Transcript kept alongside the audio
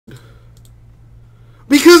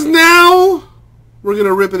Because now we're going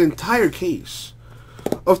to rip an entire case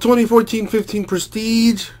of 2014-15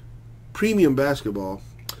 Prestige Premium Basketball.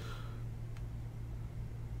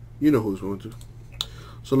 You know who's going to.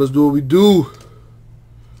 So let's do what we do.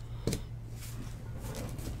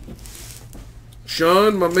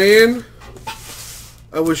 Sean, my man,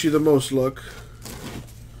 I wish you the most luck.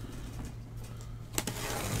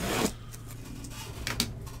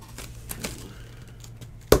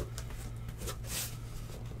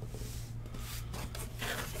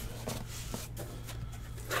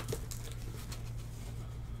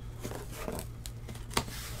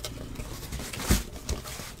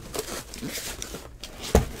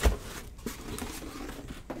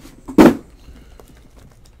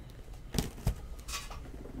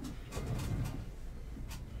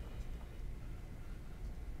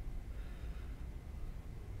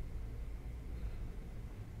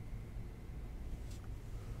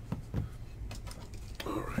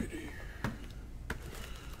 Alrighty.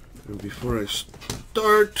 And before I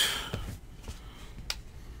start,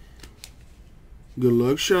 good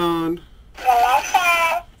luck, Sean. Good luck,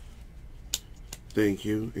 Sean. Thank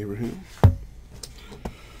you, Abraham.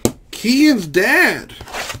 Kean's dad.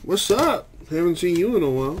 What's up? Haven't seen you in a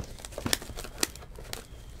while.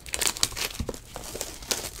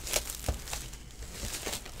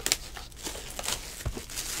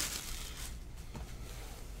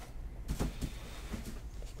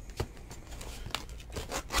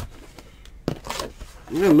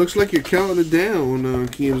 Yeah, it looks like you're counting it down,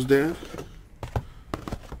 Kean's dad.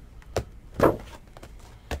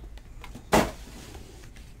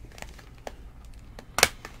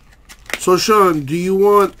 So, Sean, do you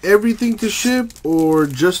want everything to ship or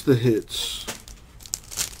just the hits?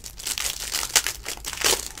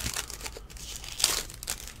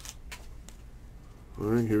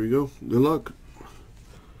 Alright, here we go. Good luck.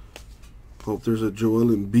 Hope there's a Joel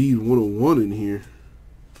Embiid 101 in here.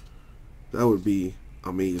 That would be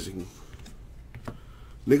amazing.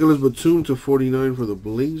 Nicholas Batum to 49 for the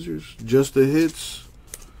Blazers. Just the hits.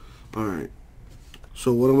 Alright.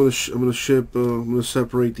 So what I'm gonna ship, I'm gonna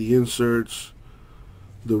separate the inserts,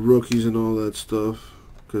 the rookies, and all that stuff,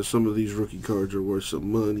 because some of these rookie cards are worth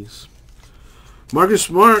some monies. Marcus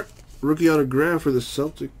Smart, rookie autograph for the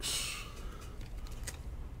Celtics.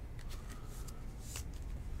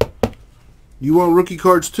 You want rookie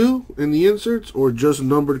cards too in the inserts, or just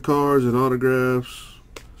numbered cards and autographs,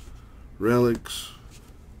 relics?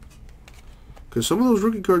 Because some of those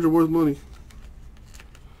rookie cards are worth money.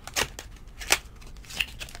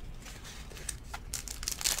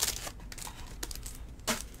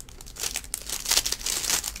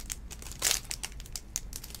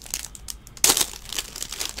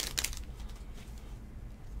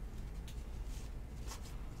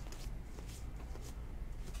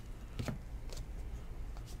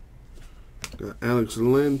 Got Alex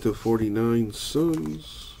Len to 49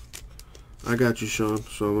 Suns. I got you, Sean.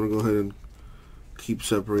 So I'm going to go ahead and keep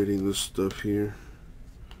separating this stuff here.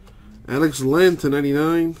 Alex Len to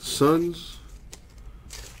 99 Suns.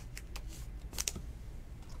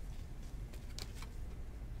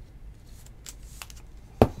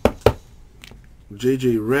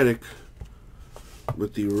 JJ Redick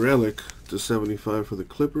with the relic to 75 for the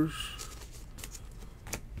Clippers.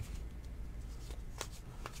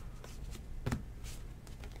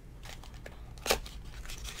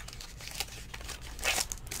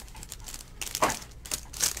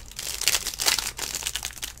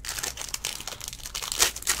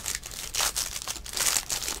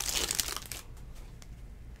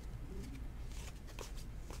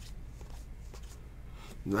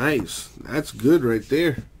 Nice. That's good right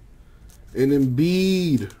there. An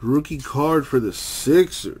Embiid rookie card for the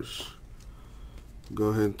Sixers. Go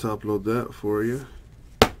ahead and top load that for you.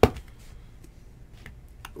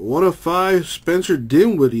 1/5 Spencer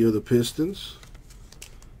Dinwiddie of the Pistons.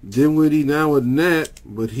 Dinwiddie now a net,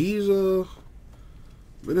 but he's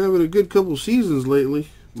been having a good couple seasons lately.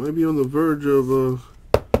 Might be on the verge of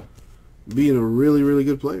being a really, really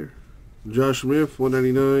good player. Josh Smith,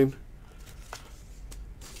 199.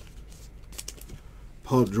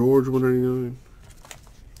 Paul George, 199.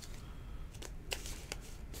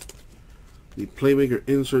 The playmaker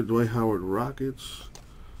insert, Dwight Howard, Rockets.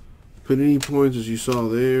 Panini points, as you saw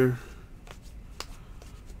there.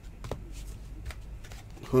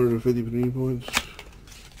 150 Panini points.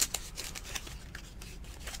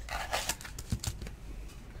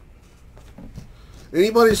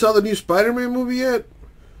 Anybody saw the new Spider-Man movie yet?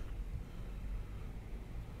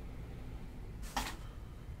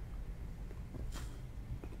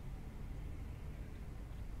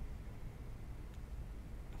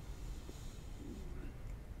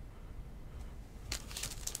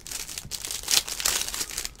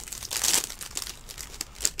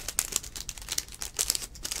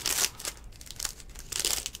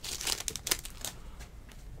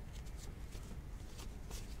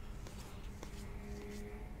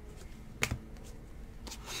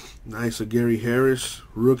 Nice, a Gary Harris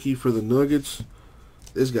rookie for the Nuggets.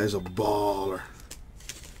 This guy's a baller.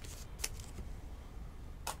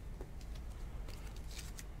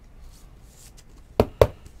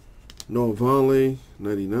 Noah Vonleh,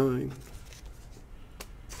 99.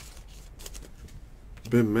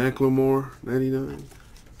 Ben McLemore, 99.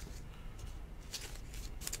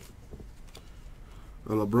 A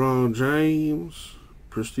LeBron James,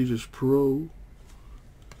 prestigious pro.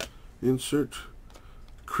 Insert.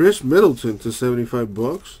 Chris Middleton to 75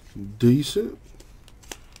 bucks. Decent.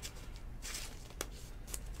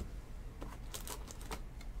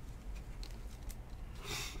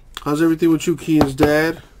 How's everything with you, Kean's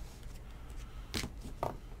dad?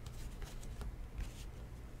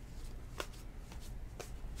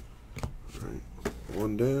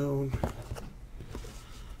 One down.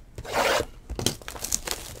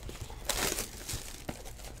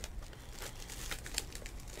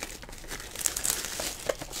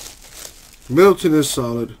 Middleton is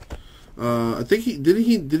solid. I think didn't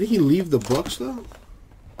he leave the Bucks though?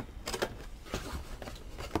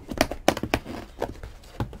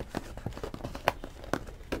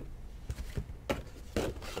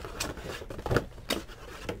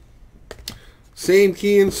 Same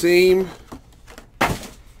Kean, same.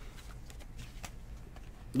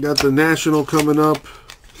 Got the National coming up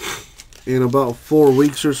in about 4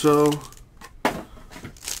 weeks or so.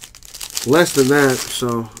 Less than that,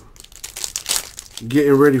 so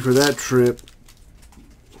getting ready for that trip.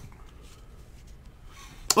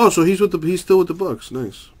 Oh, so he's still with the Bucks.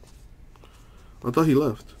 Nice. I thought he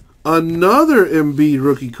left. Another Embiid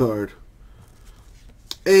rookie card.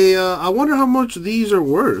 I wonder how much these are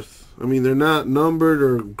worth. I mean, they're not numbered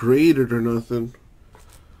or graded or nothing.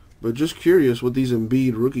 But just curious what these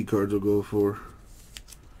Embiid rookie cards will go for.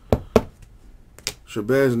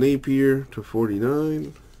 Shabazz Napier to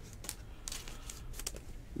 49.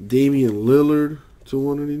 Damian Lillard to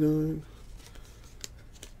 189.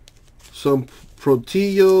 Some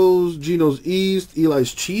Protillos, Geno's East,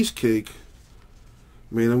 Eli's Cheesecake.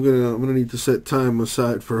 Man, I'm gonna need to set time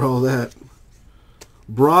aside for all that.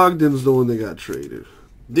 Brogdon's the one that got traded.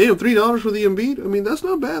 Damn, $3 for the Embiid? I mean, that's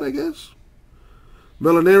not bad, I guess.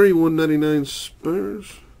 Bellinari, 199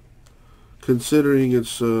 Spurs. Considering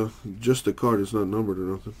it's just a card, it's not numbered or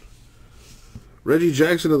nothing. Reggie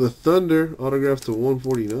Jackson of the Thunder, autographed to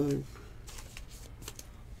 149.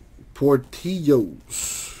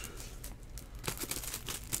 Portillos.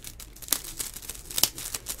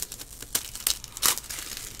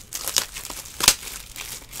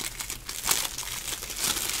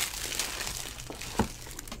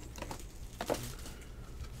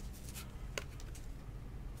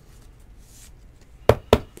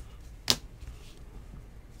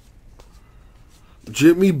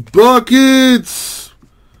 Jimmy Buckets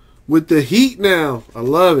with the Heat now. I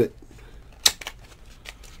love it.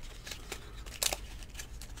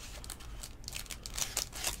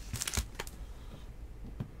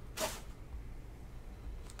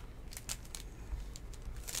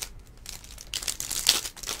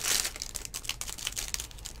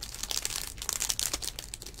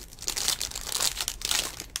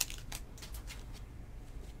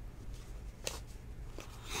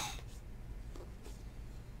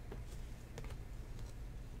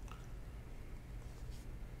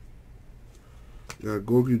 Got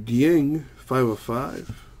Gorgui Dieng, 5 of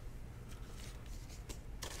 5.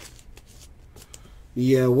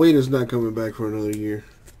 Yeah, Wade is not coming back for another year.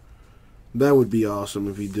 That would be awesome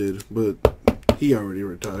if he did, but he already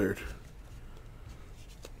retired.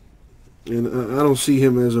 And I don't see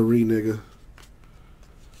him as a re-nigga.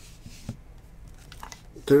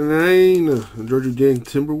 39, Gorgui Dieng,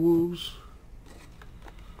 Timberwolves.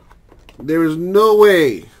 There is no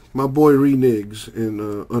way my boy re-nigs and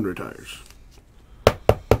unretires.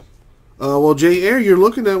 Well, Jay Air, you're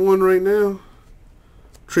looking at one right now.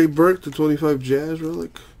 Trey Burke to 25 Jazz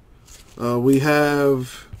relic. We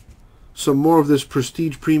have some more of this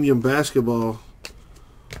Prestige Premium Basketball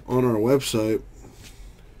on our website,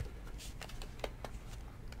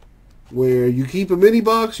 where you keep a mini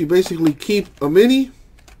box. You basically keep a mini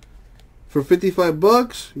for 55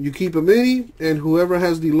 bucks. You keep a mini, and whoever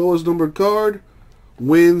has the lowest numbered card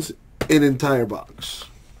wins an entire box.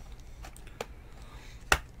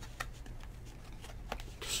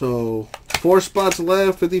 So 4 spots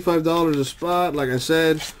left, $55 a spot. Like I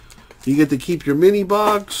said, you get to keep your mini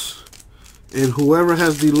box, and whoever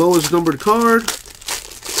has the lowest numbered card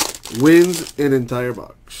wins an entire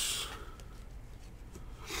box.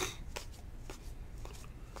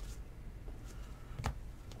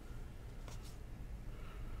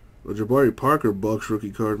 A Jabari Parker Bucks rookie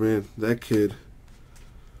card, man. That kid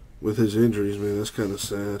with his injuries, man. That's kind of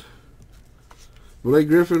sad. Blake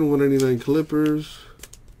Griffin, 199 Clippers.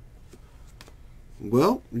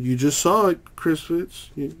 Well, you just saw it, Chris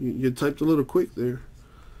Fitz. You typed a little quick there.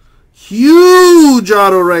 Huge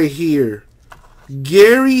auto right here.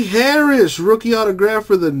 Gary Harris, rookie autograph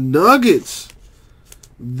for the Nuggets.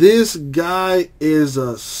 This guy is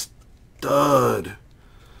a stud.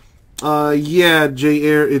 Yeah, J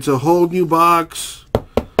Air, it's a whole new box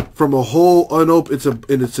from a whole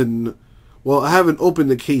unopened. Well, I haven't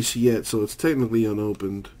opened the case yet, so it's technically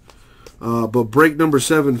unopened. But break number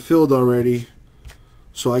 7 filled already,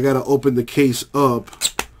 so I gotta open the case up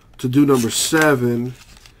to do number 7,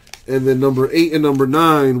 and then number 8 and number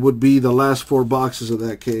 9 would be the last 4 boxes of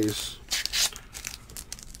that case.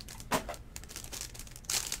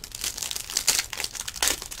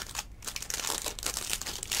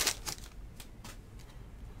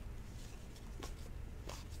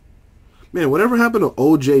 Man, whatever happened to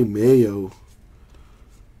OJ Mayo?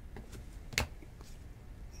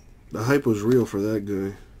 The hype was real for that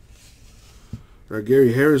guy. All right,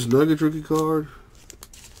 Gary Harris, Nuggets rookie card.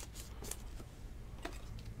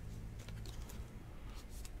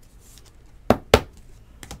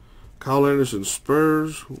 Kyle Anderson,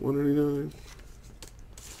 Spurs, 199.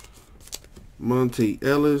 Monte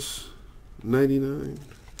Ellis, 99.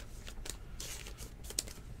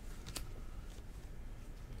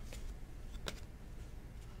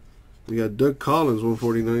 We got Doug Collins,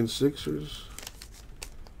 149 Sixers.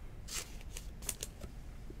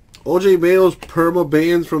 OJ Mayo's perma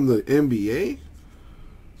bans from the NBA?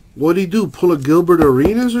 What'd he do? Pull a Gilbert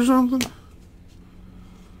Arenas or something?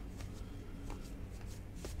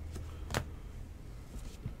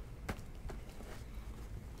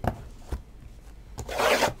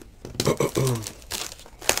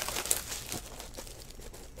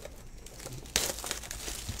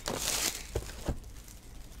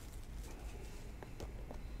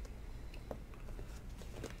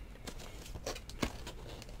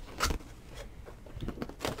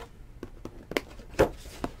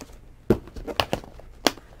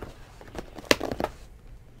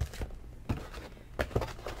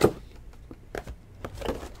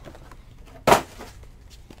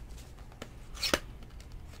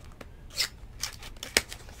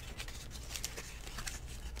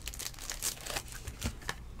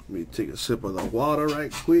 Let me take a sip of the water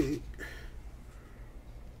right quick.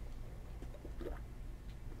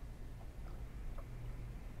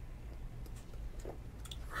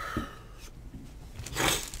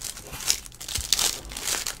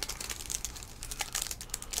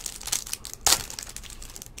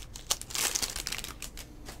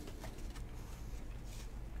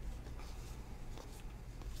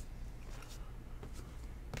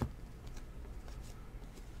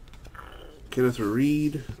 Kenneth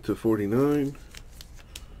Reed to 49.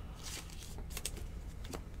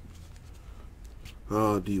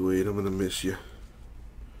 Oh, D-Wade, I'm going to miss you.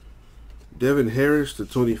 Devin Harris to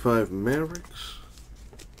 25 Mavericks.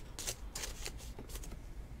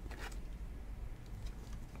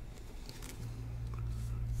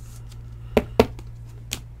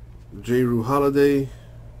 Jrue Holiday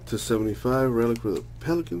to 75, relic for the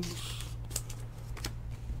Pelicans.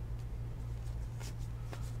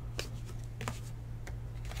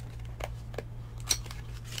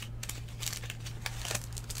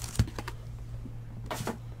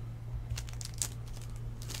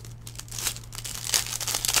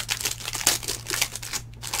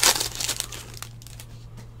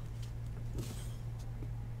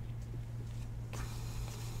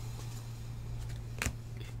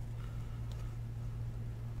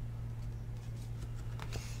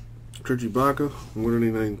 Serge Ibaka,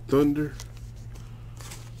 199 Thunder.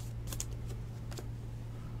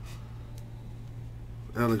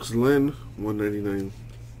 Alex Len, 199.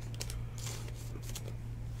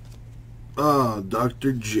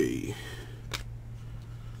 Dr. J.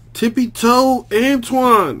 Tippy Toe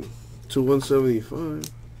Antoine to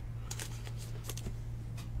 175.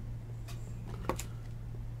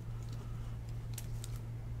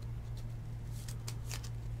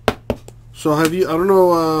 So have you, I don't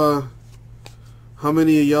know how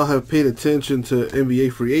many of y'all have paid attention to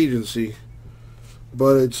NBA free agency,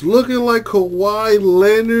 but it's looking like Kawhi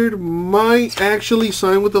Leonard might actually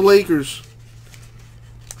sign with the Lakers.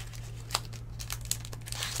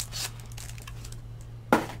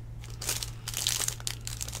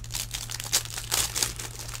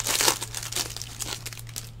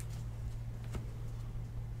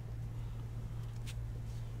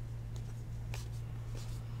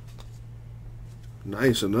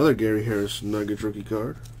 Nice, another Gary Harris Nuggets rookie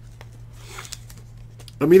card.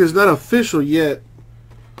 I mean, it's not official yet,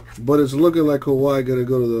 But it's looking like Kawhi gonna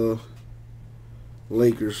go to the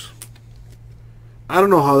Lakers. I don't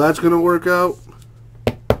know how that's gonna work out.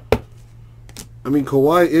 I mean,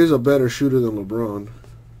 Kawhi is a better shooter than LeBron.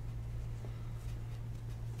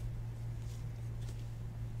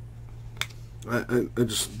 I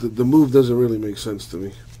just the move doesn't really make sense to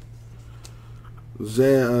me.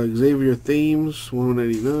 Xavier Thames,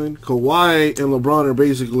 189. Kawhi and LeBron are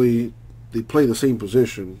basically, they play the same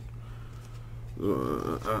position. I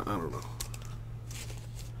don't know.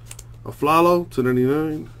 Aflalo,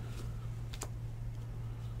 299.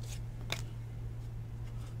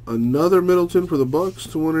 Another Middleton for the Bucks,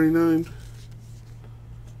 299.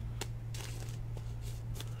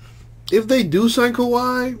 If they do sign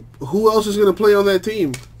Kawhi, who else is going to play on that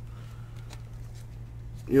team?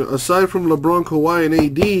 You know, aside from LeBron, Kawhi, and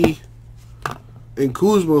AD, and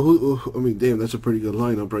Kuzma, I mean, damn, that's a pretty good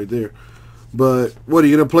lineup right there. But, what, are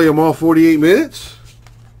you going to play them all 48 minutes?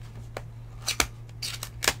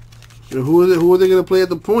 You know, who are they going to play at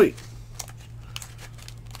the point?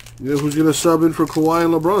 You know, who's going to sub in for Kawhi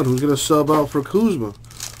and LeBron? Who's going to sub out for Kuzma?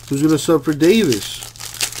 Who's going to sub for Davis?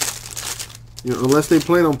 You know, unless they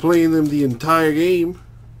plan on playing them the entire game.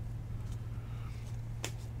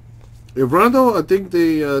 If Rondo, I think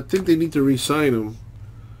they need to re-sign him.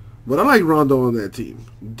 But I like Rondo on that team,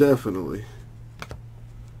 definitely.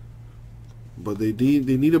 But they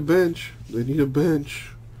need a bench. They need a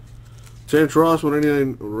bench. Terrence Ross,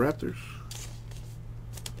 199 Raptors.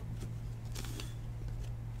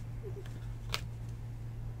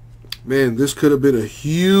 Man, this could have been a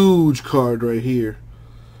huge card right here.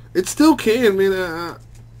 It still can, man.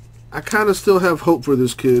 I kind of still have hope for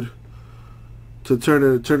this kid to turn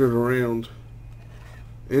it around.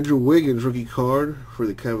 Andrew Wiggins, rookie card for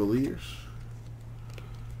the Cavaliers.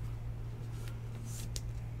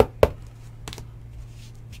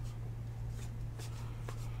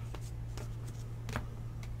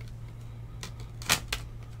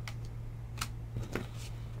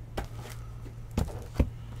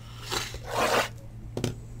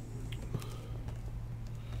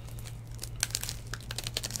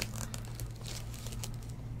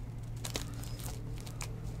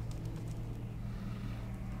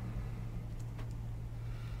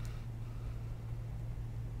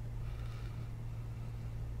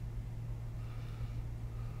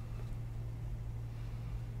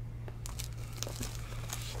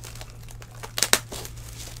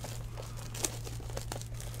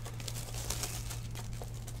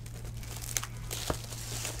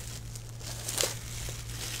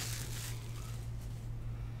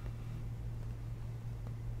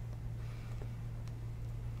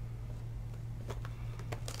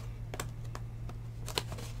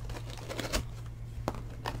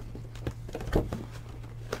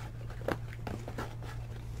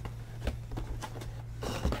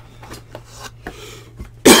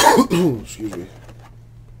 Excuse me.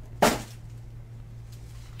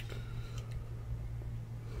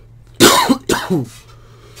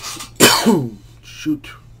 Shoot.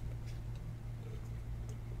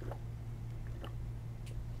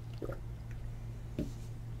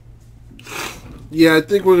 Yeah, I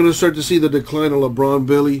think we're going to start to see the decline of LeBron,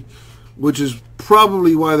 Billy, which is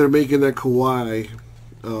probably why they're making that Kawhi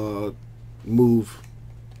move.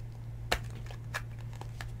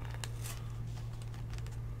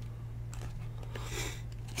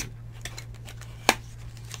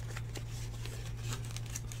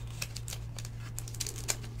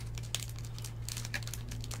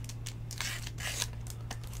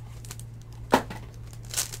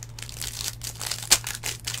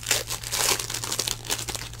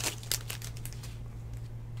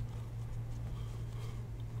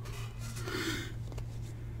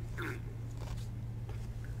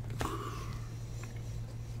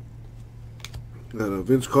 Got a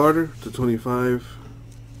Vince Carter to 25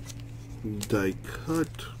 die cut.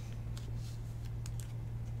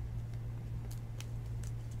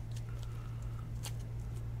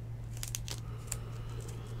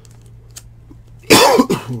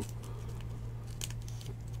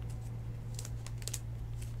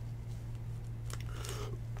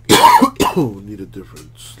 Need a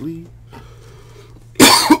different sleeve.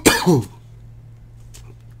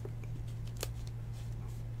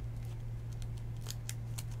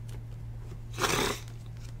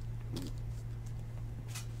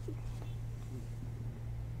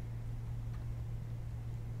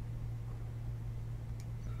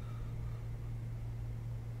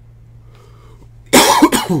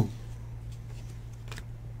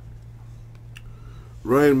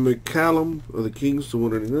 Ryan McCallum of the Kings to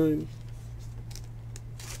 199.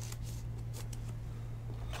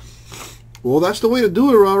 Well, that's the way to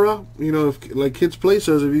do it, Rara. You know, if, like Kids Play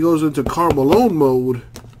says, if he goes into Carmelone mode,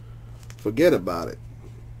 forget about it.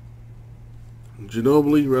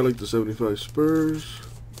 Ginobili, relic to 75 Spurs.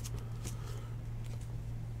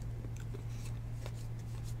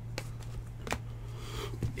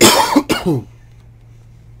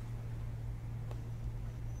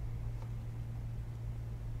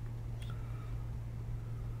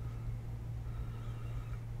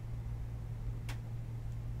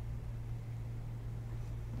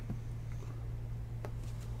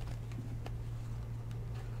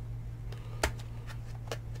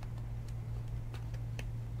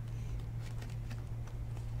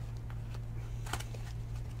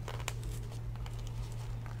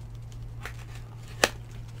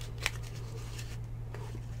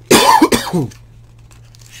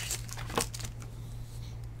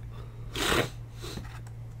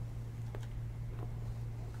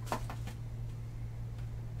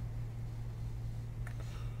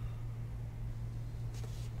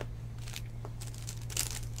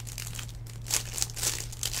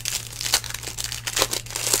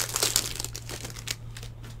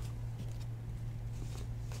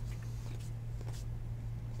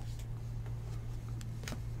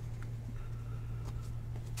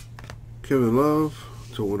 Kevin Love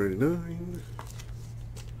to 199.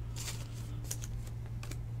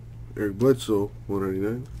 Eric Bledsoe,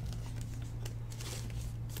 199.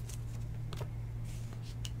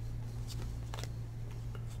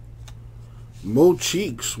 Mo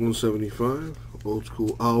Cheeks, 175. Old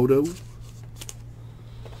school auto.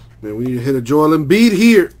 Man, we need to hit a Joel Embiid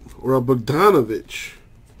here. Or a Bogdanovich.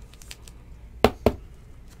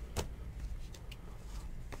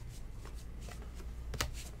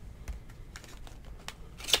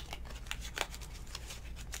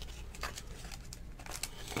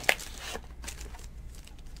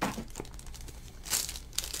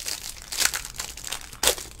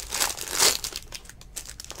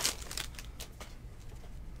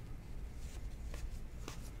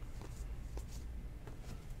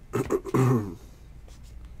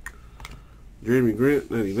 Jeremy Grant,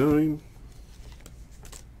 99.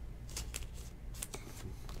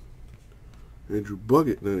 Andrew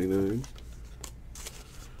Bucket, 99.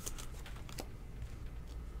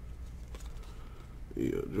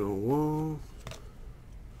 Yeah, John Wall.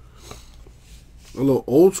 A little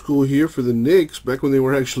old school here for the Knicks, back when they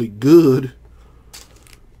were actually good.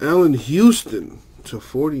 Allen Houston to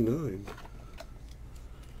 49.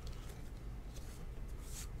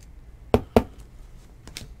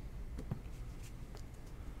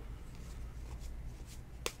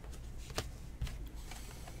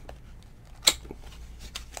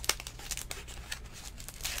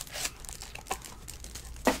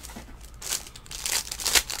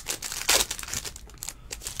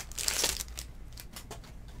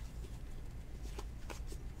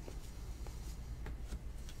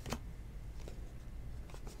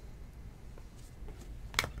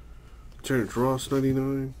 Terrence Ross,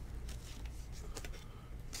 99.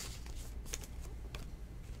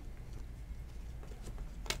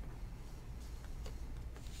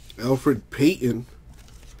 Alfred Payton,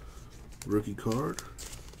 rookie card.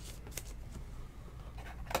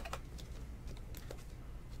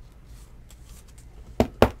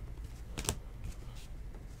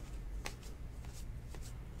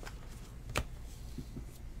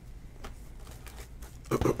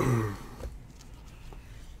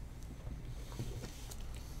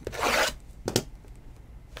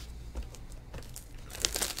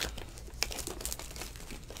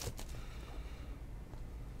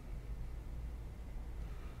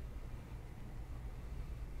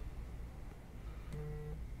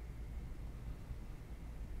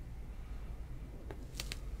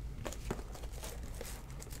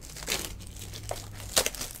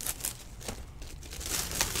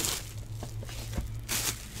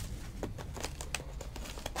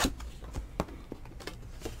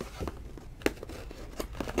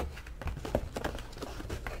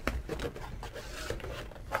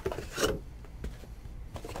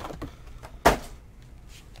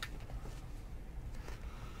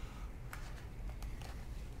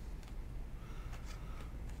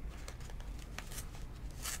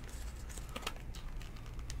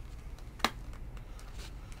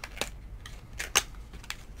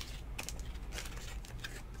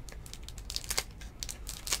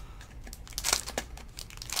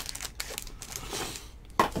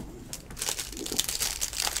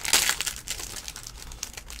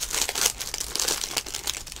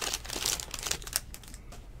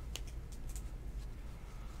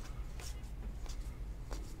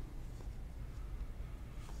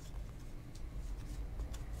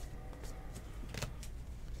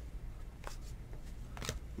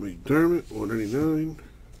 McDermott, 199.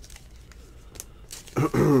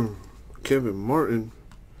 Kevin Martin,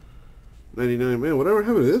 99. Man, whatever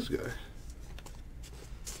happened to this guy?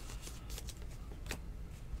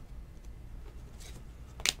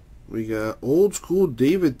 We got old school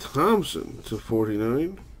David Thompson to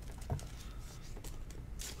 49.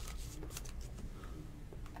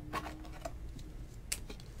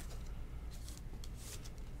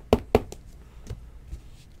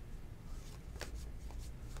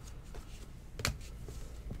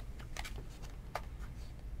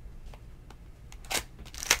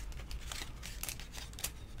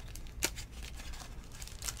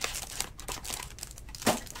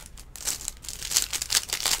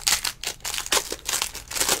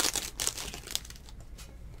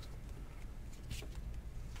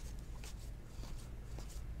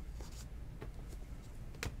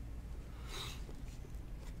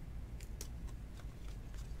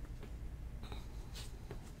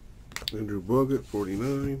 Andrew Bogut,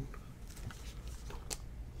 49.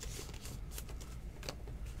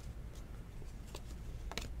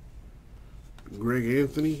 Greg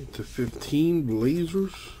Anthony to 15,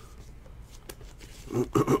 Blazers.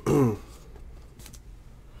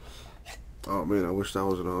 Oh man, I wish that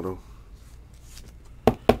was an auto.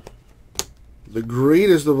 The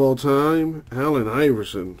greatest of all time, Allen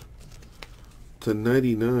Iverson to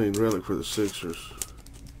 99, relic for the Sixers.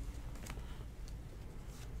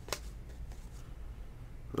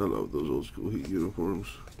 I love those old school Heat uniforms.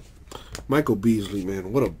 Michael Beasley,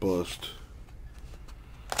 man, what a bust.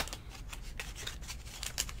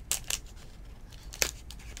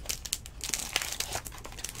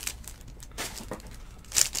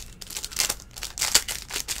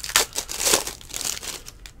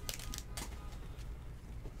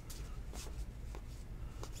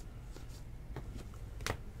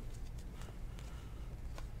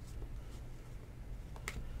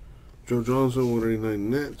 Joe Johnson, 189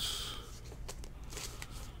 Nets.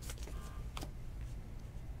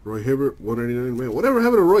 Roy Hibbert, 189. Man, whatever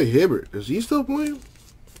happened to Roy Hibbert? Is he still playing?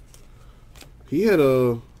 He had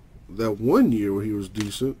that 1 year where he was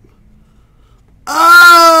decent.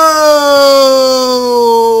 Oh,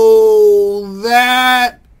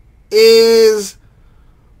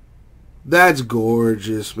 that's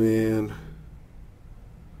gorgeous, man.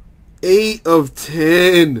 8 of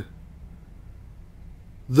 10.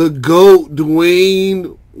 The GOAT,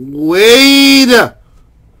 Dwayne Wade.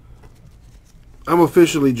 I'm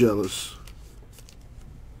officially jealous.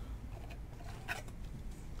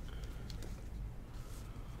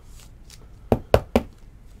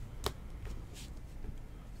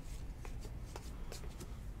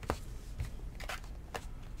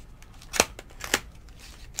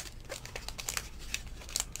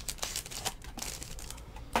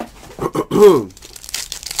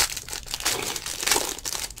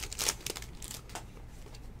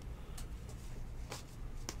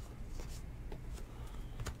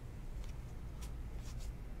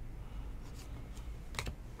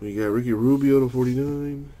 We got Ricky Rubio to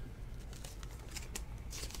 49.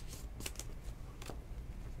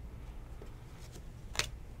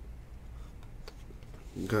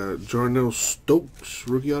 We got Jarnell Stokes,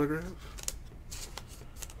 rookie autograph.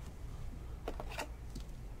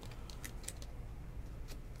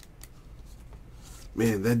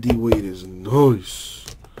 Man, that D Wade is nice.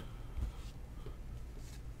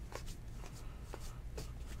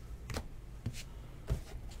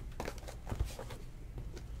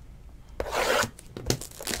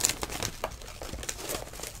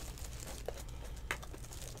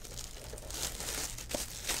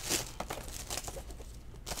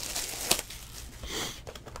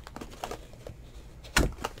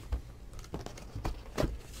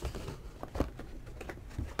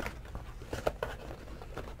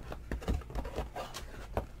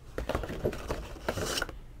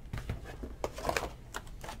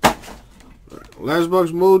 Last box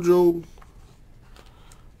mojo.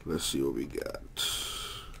 Let's see what we got.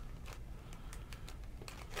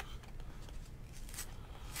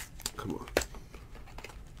 Come on.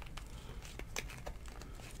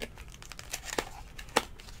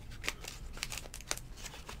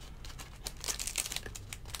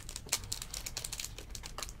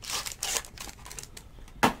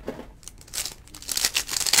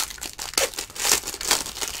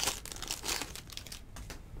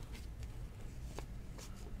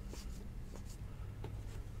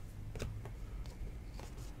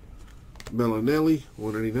 Bellinelli,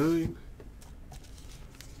 189.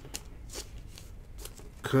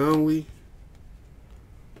 Conley,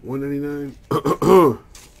 199.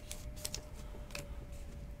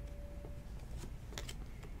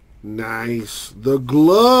 Nice. The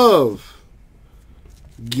glove.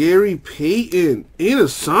 Gary Payton in a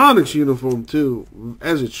Sonics uniform too,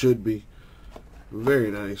 as it should be.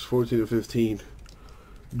 Very nice. 14 to 15.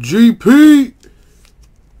 GP.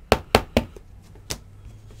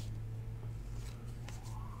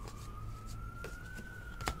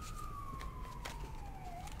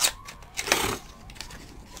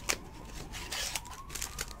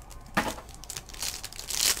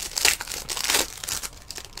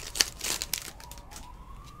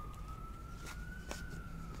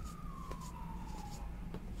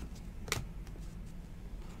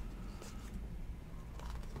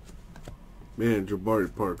 Man,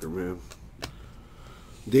 Jabari Parker, man.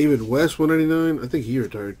 David West, 199. I think he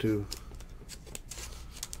retired too.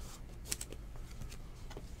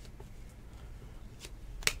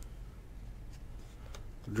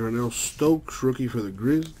 Jarnell Stokes, rookie for the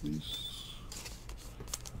Grizzlies.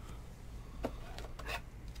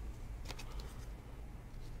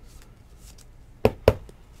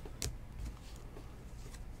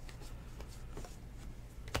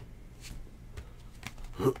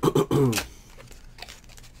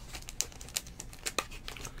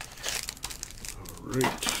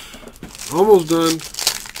 Right. Almost done.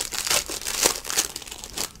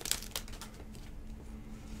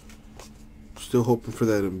 Still hoping for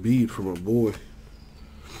that Embiid from our boy.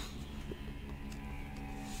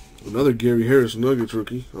 Another Gary Harris Nuggets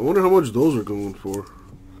rookie. I wonder how much those are going for.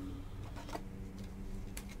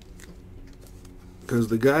 Because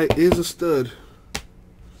the guy is a stud.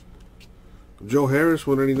 Joe Harris,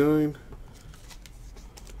 199.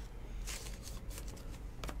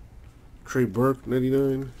 Trey Burke,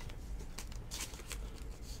 99.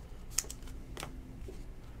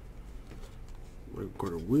 Michael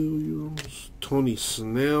Carter Williams. Tony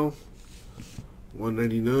Snell,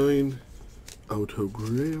 199.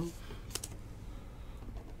 Autograph.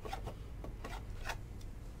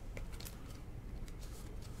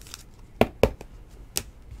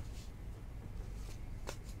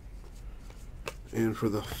 And for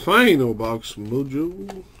the final box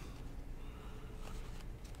mojo,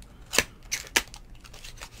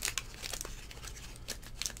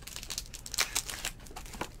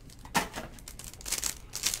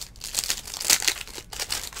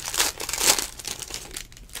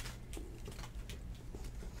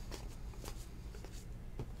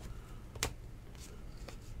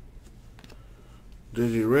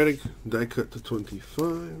 JJ Redick, die cut to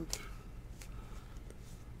 25.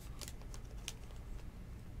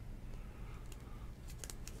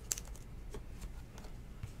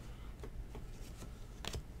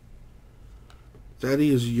 Daddy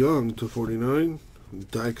is Young to 49.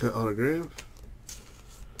 Die cut autograph.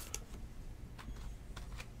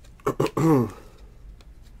 And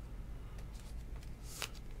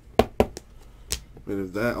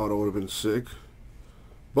if that auto would have been sick.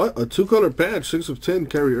 But a 2-color patch, 6 of 10,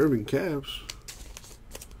 Kyrie Irving caps.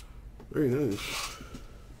 Very nice.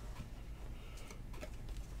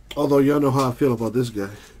 Although y'all know how I feel about this guy.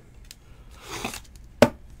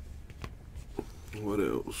 What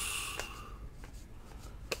else?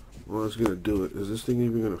 Well, that's gonna do it. Is this thing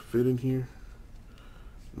even gonna fit in here?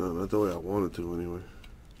 No, not the way I want it to anyway.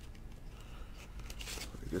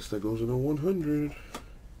 I guess that goes in a 100.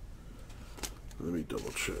 Let me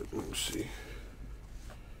double check. Let me see.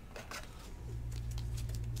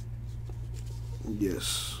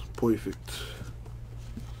 Yes, perfect.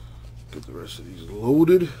 Get the rest of these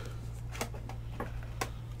loaded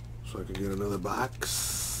so I can get another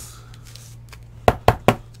box.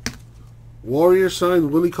 Warrior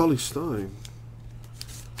signed Willie Cauley-Stein.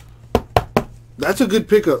 That's a good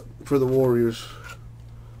pickup for the Warriors.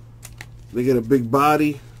 They get a big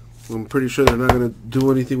body. I'm pretty sure they're not going to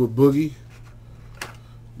do anything with Boogie.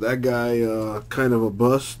 That guy, kind of a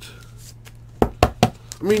bust.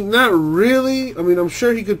 I mean, not really. I mean, I'm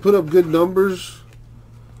sure he could put up good numbers.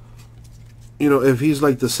 You know, if he's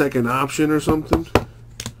like the second option or something.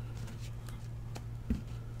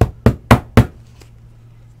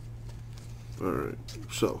 Alright,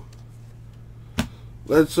 so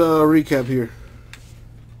let's recap here.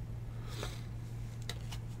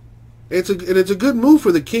 It's a good move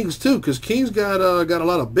for the Kings too, because Kings got a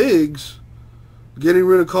lot of bigs. Getting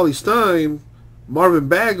rid of Cauley-Stein, Marvin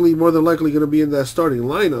Bagley more than likely going to be in that starting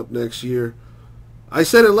lineup next year. I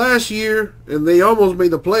said it last year, and they almost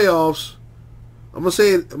made the playoffs. I'm gonna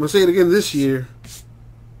say it again this year.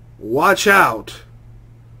 Watch out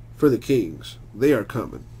for the Kings. They are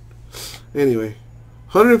coming. Anyway,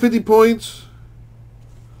 150 points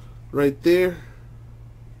right there.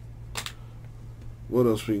 What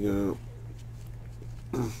else we got?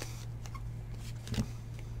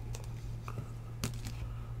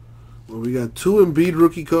 Well, we got 2 Embiid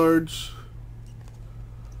rookie cards.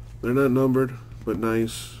 They're not numbered, but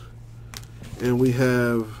nice. And we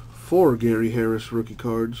have 4 Gary Harris rookie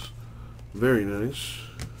cards. Very nice.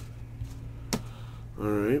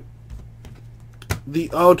 Alright.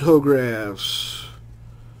 The autographs.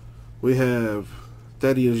 We have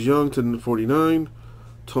Thaddeus Young to 49.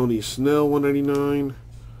 Tony Snell 199.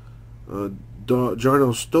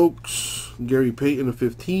 Jarno Stokes. Gary Payton to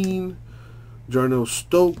 15. Jarno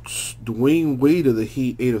Stokes. Dwayne Wade of the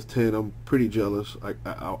Heat 8 of 10. I'm pretty jealous. I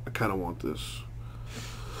kind of want this.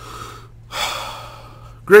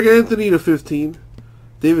 Greg Anthony to 15.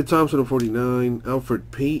 David Thompson to 49.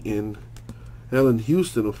 Alfred Payton. Allen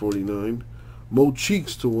Houston to 49. Mo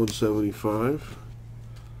Cheeks to 175.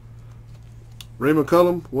 Ray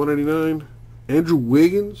McCollum 199. Andrew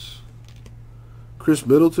Wiggins. Chris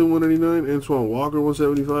Middleton 199. Antoine Walker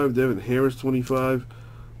 175. Devin Harris 25.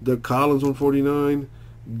 Doug Collins 149.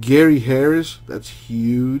 Gary Harris, that's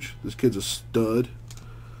huge. This kid's a stud.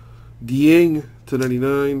 Dieng to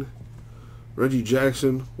 99. Reggie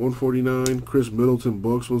Jackson 149. Chris Middleton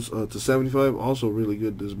books to 75. Also really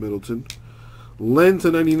good, this Middleton. Len to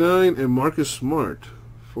 99 and Marcus Smart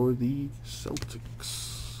for the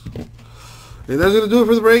Celtics. And that's going to do it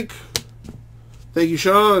for the break. Thank you,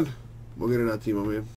 Sean. We'll get it out to you, my man.